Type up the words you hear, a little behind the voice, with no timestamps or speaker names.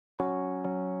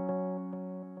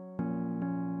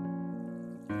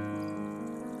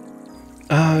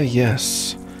Ah,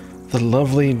 yes. The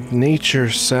lovely nature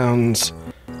sounds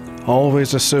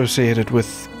always associated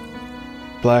with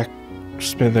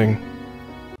blacksmithing.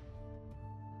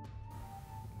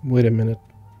 Wait a minute.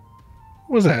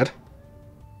 What was that?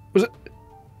 Was it?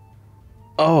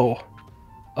 Oh.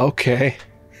 Okay.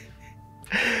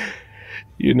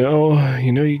 You know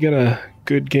you get a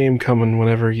good game coming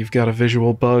whenever you've got a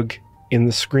visual bug in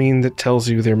the screen that tells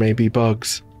you there may be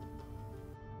bugs.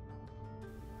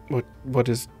 What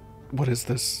is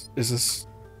this? Is this...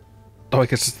 Oh, I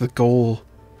guess it's the goal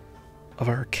of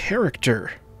our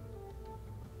character.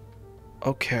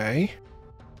 Okay.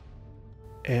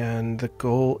 And the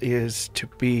goal is to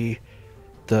be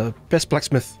the best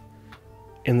blacksmith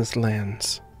in this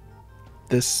lands.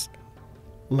 This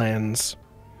lands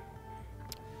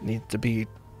needs to be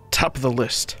top of the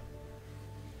list.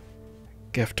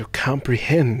 You have to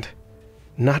comprehend,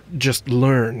 not just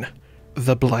learn,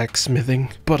 the blacksmithing,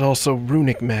 but also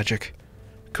runic magic,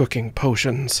 cooking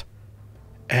potions,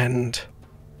 and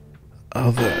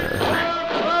other.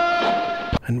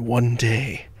 And one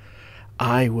day,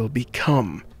 I will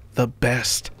become the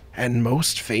best and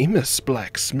most famous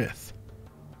blacksmith.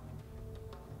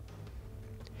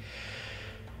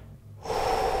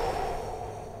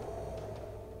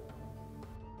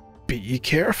 Be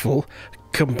careful,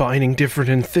 combining different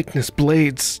in thickness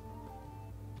blades.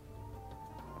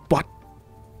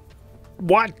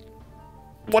 What?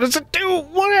 What does it do?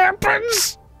 What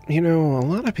happens? You know, a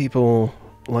lot of people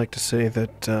like to say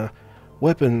that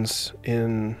weapons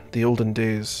in the olden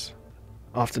days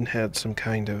often had some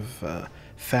kind of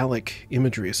phallic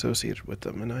imagery associated with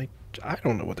them, and I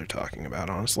don't know what they're talking about,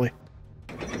 honestly.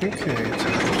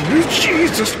 Okay,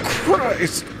 Jesus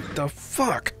Christ! The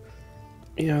fuck?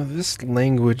 You know, this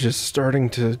language is starting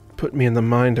to put me in the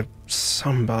mind of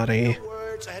somebody.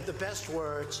 I had the best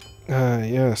words.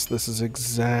 Yes, this is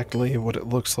exactly what it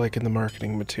looks like in the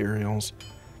marketing materials.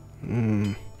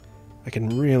 I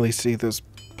can really see this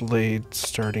blade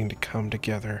starting to come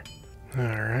together.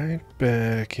 Alright,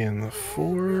 back in the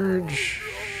forge.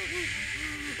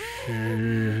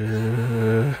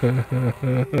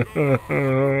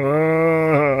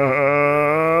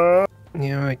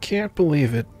 Yeah, I can't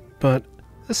believe it, but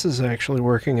this is actually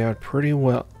working out pretty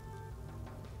well.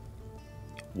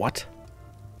 What?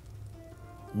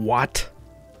 What?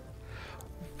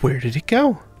 Where did it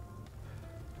go?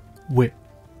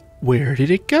 Where did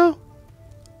it go?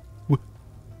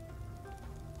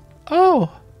 Oh.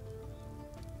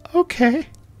 Okay.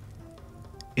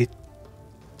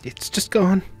 It's just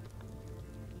gone.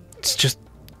 It's just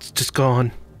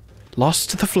gone. Lost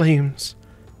to the flames.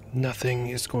 Nothing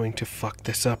is going to fuck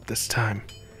this up this time.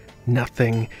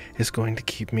 Nothing is going to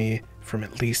keep me from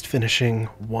at least finishing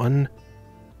one.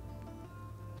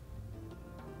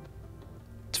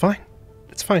 It's fine.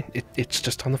 It's fine. It's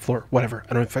just on the floor. Whatever.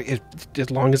 I don't know as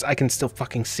long as I can still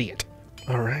fucking see it.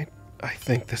 Alright. I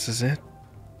think this is it.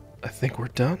 I think we're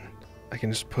done. I can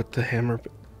just put the hammer...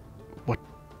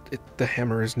 the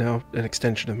hammer is now an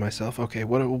extension of myself. Okay,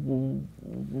 what?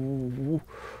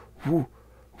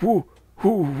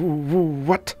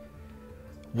 What?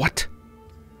 What?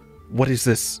 What is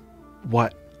this?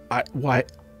 What? Why?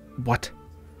 What?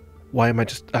 Why am I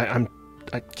just... I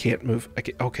can't move.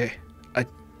 Okay.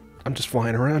 I'm just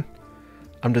flying around.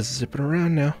 I'm just zipping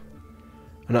around now.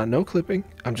 I'm not no-clipping.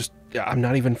 I'm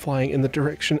not even flying in the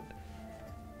direction.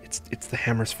 It's the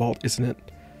hammer's fault, isn't it?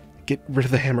 Get rid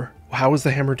of the hammer. How is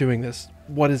the hammer doing this?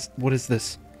 What is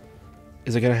this?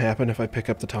 Is it gonna happen if I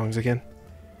pick up the tongs again?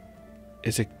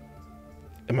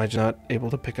 Am I not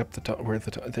able to pick up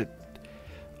the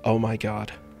oh my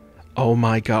god. Oh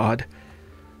my god.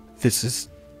 This is...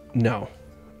 No.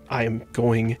 I am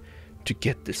going to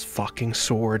get this fucking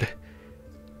sword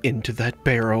into that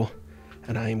barrel,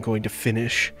 and I am going to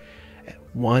finish at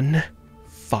one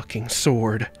fucking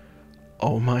sword.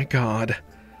 Oh my god.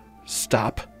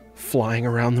 Stop flying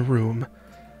around the room.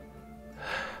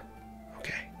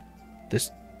 Okay.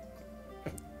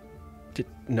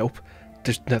 Nope.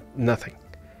 There's nothing.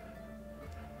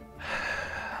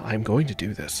 I'm going to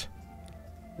do this.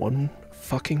 One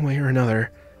fucking way or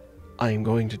another, I am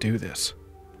going to do this.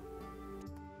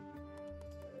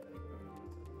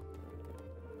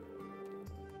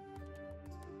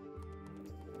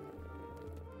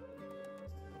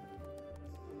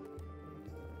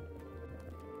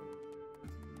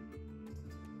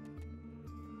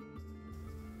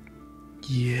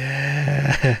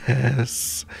 Yes.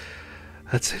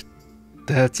 That's it.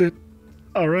 That's it.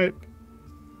 Alright.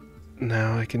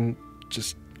 Now I can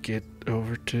just get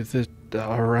over to the...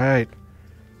 Alright.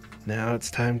 Now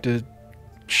it's time to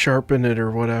sharpen it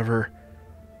or whatever.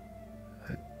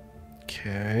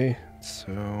 Okay.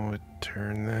 So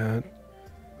turn that.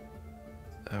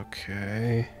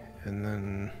 Okay, and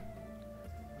then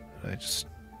I just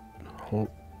hold.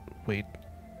 Wait,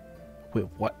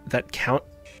 what? That count?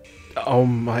 Oh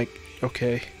my.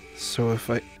 Okay, so if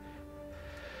I.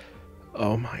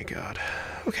 Oh my god.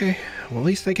 Okay, well at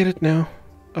least I get it now.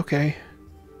 Okay.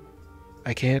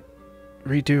 I can't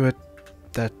redo it.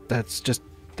 That's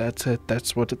it.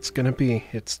 That's what it's gonna be.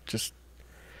 It's just.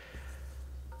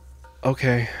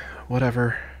 Okay,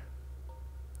 whatever.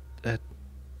 At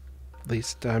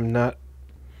least I'm not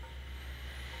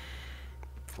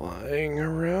flying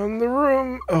around the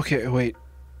room. Okay, wait.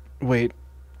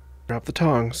 Drop the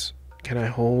tongs. Can I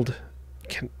hold?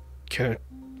 Can I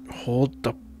hold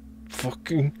the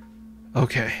fucking?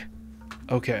 Okay.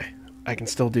 I can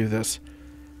still do this.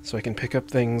 So I can pick up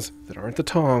things that aren't the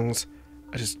tongs.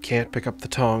 I just can't pick up the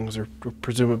tongs or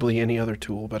presumably any other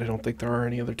tool, but I don't think there are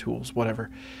any other tools. Whatever.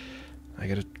 I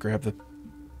gotta grab the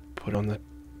put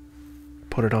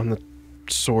it on the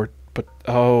sword, but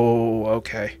oh,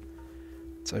 okay.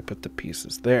 So I put the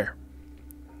pieces there.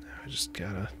 Now I just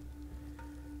gotta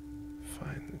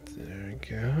find there we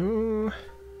go.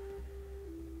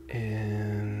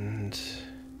 And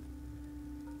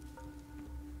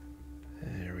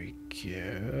there we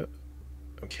go.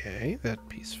 Okay, that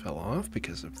piece fell off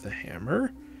because of the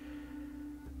hammer.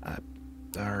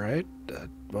 Alright,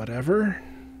 whatever.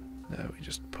 Now we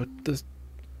just put the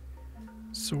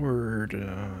sword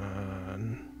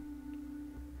on.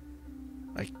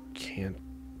 I can't.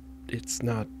 It's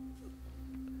not.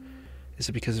 Is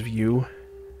it because of you?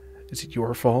 Is it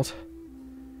your fault?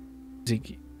 Is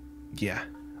it. Yeah,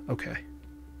 okay.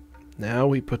 Now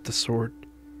we put the sword.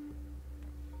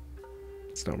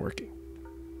 It's not working.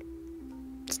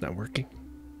 It's not working.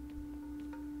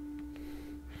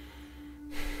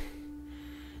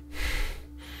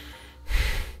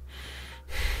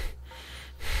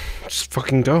 Just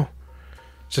fucking go.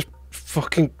 Just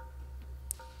fucking.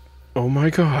 Oh my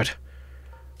god.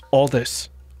 All this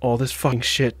fucking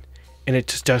shit, and it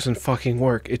just doesn't fucking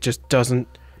work. It just doesn't.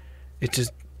 It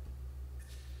just.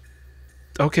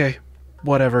 Okay,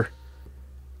 whatever.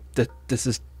 This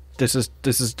is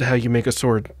how you make a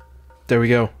sword. There we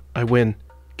go. I win.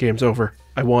 Game's over.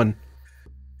 I won.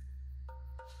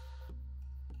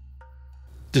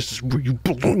 This is where you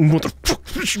belong,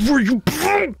 motherfucker. This is where you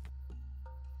belong.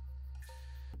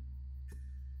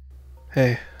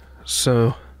 Hey,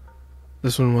 so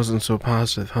this one wasn't so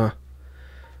positive, huh?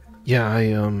 Yeah,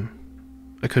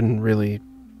 I couldn't really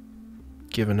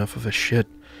give enough of a shit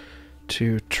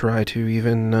to try to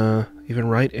even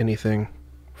write anything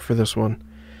for this one.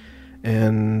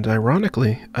 And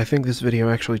ironically, I think this video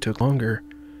actually took longer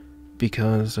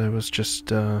because I was just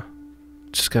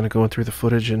kind of going through the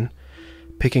footage and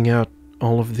picking out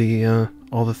all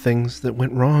the things that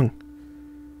went wrong.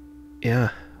 Yeah,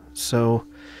 so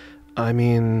I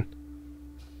mean,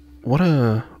 what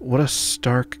a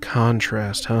stark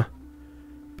contrast, huh?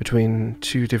 Between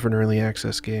two different early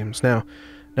access games. Now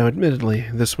admittedly,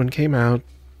 this one came out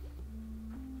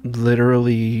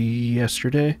literally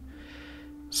yesterday.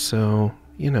 So,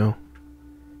 you know,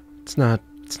 it's not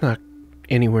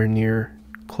anywhere near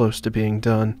close to being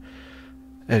done,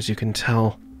 as you can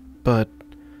tell. But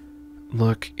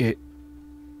look,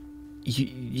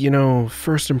 you know,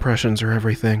 first impressions are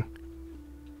everything.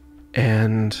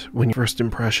 And when your first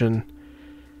impression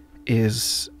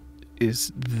is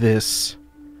this,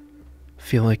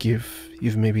 feel like you've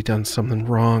maybe done something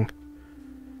wrong.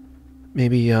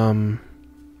 Maybe you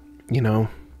know,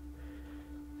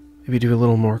 maybe do a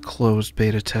little more closed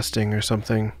beta testing or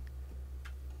something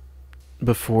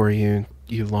before you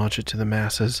launch it to the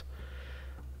masses.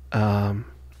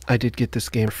 I did get this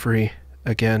game free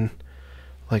again,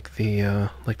 like the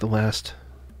last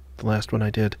one I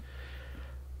did.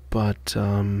 But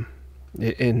and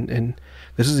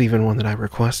this is even one that I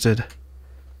requested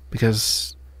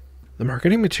because the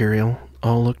marketing material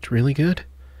all looked really good.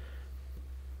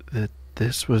 That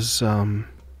this was not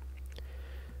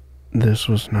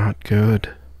good.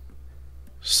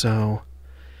 So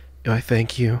I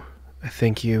thank you. I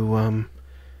thank you,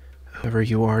 whoever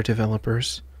you are,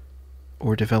 developers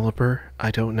or developer.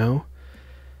 I don't know.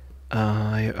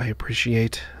 I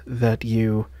appreciate that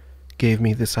you gave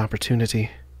me this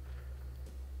opportunity.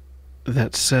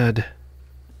 That said,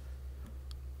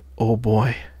 oh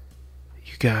boy,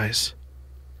 you guys,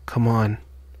 come on.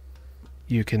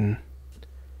 You can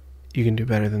do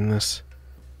better than this.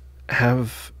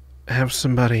 Have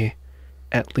somebody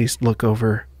at least look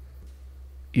over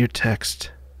your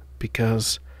text,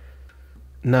 because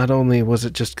not only was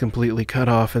it just completely cut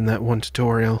off in that one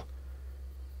tutorial,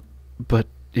 but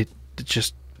it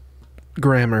just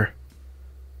grammar.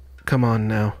 Come on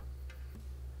now.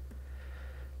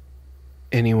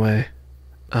 Anyway,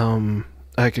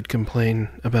 I could complain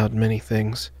about many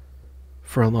things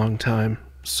for a long time,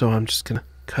 so I'm just gonna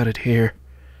cut it here.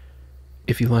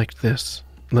 If you liked this,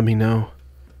 let me know.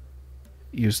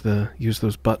 Use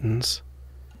those buttons.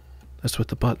 That's what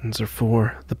the buttons are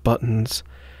for. The buttons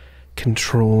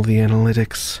control the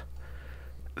analytics.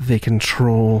 They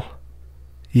control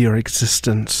your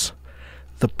existence.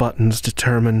 The buttons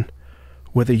determine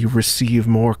whether you receive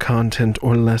more content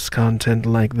or less content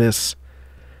like this.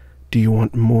 Do you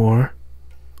want more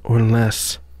or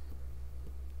less?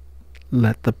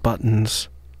 Let the buttons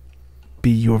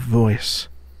be your voice,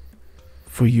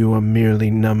 for you are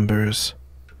merely numbers.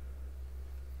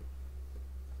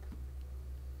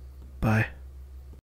 Bye.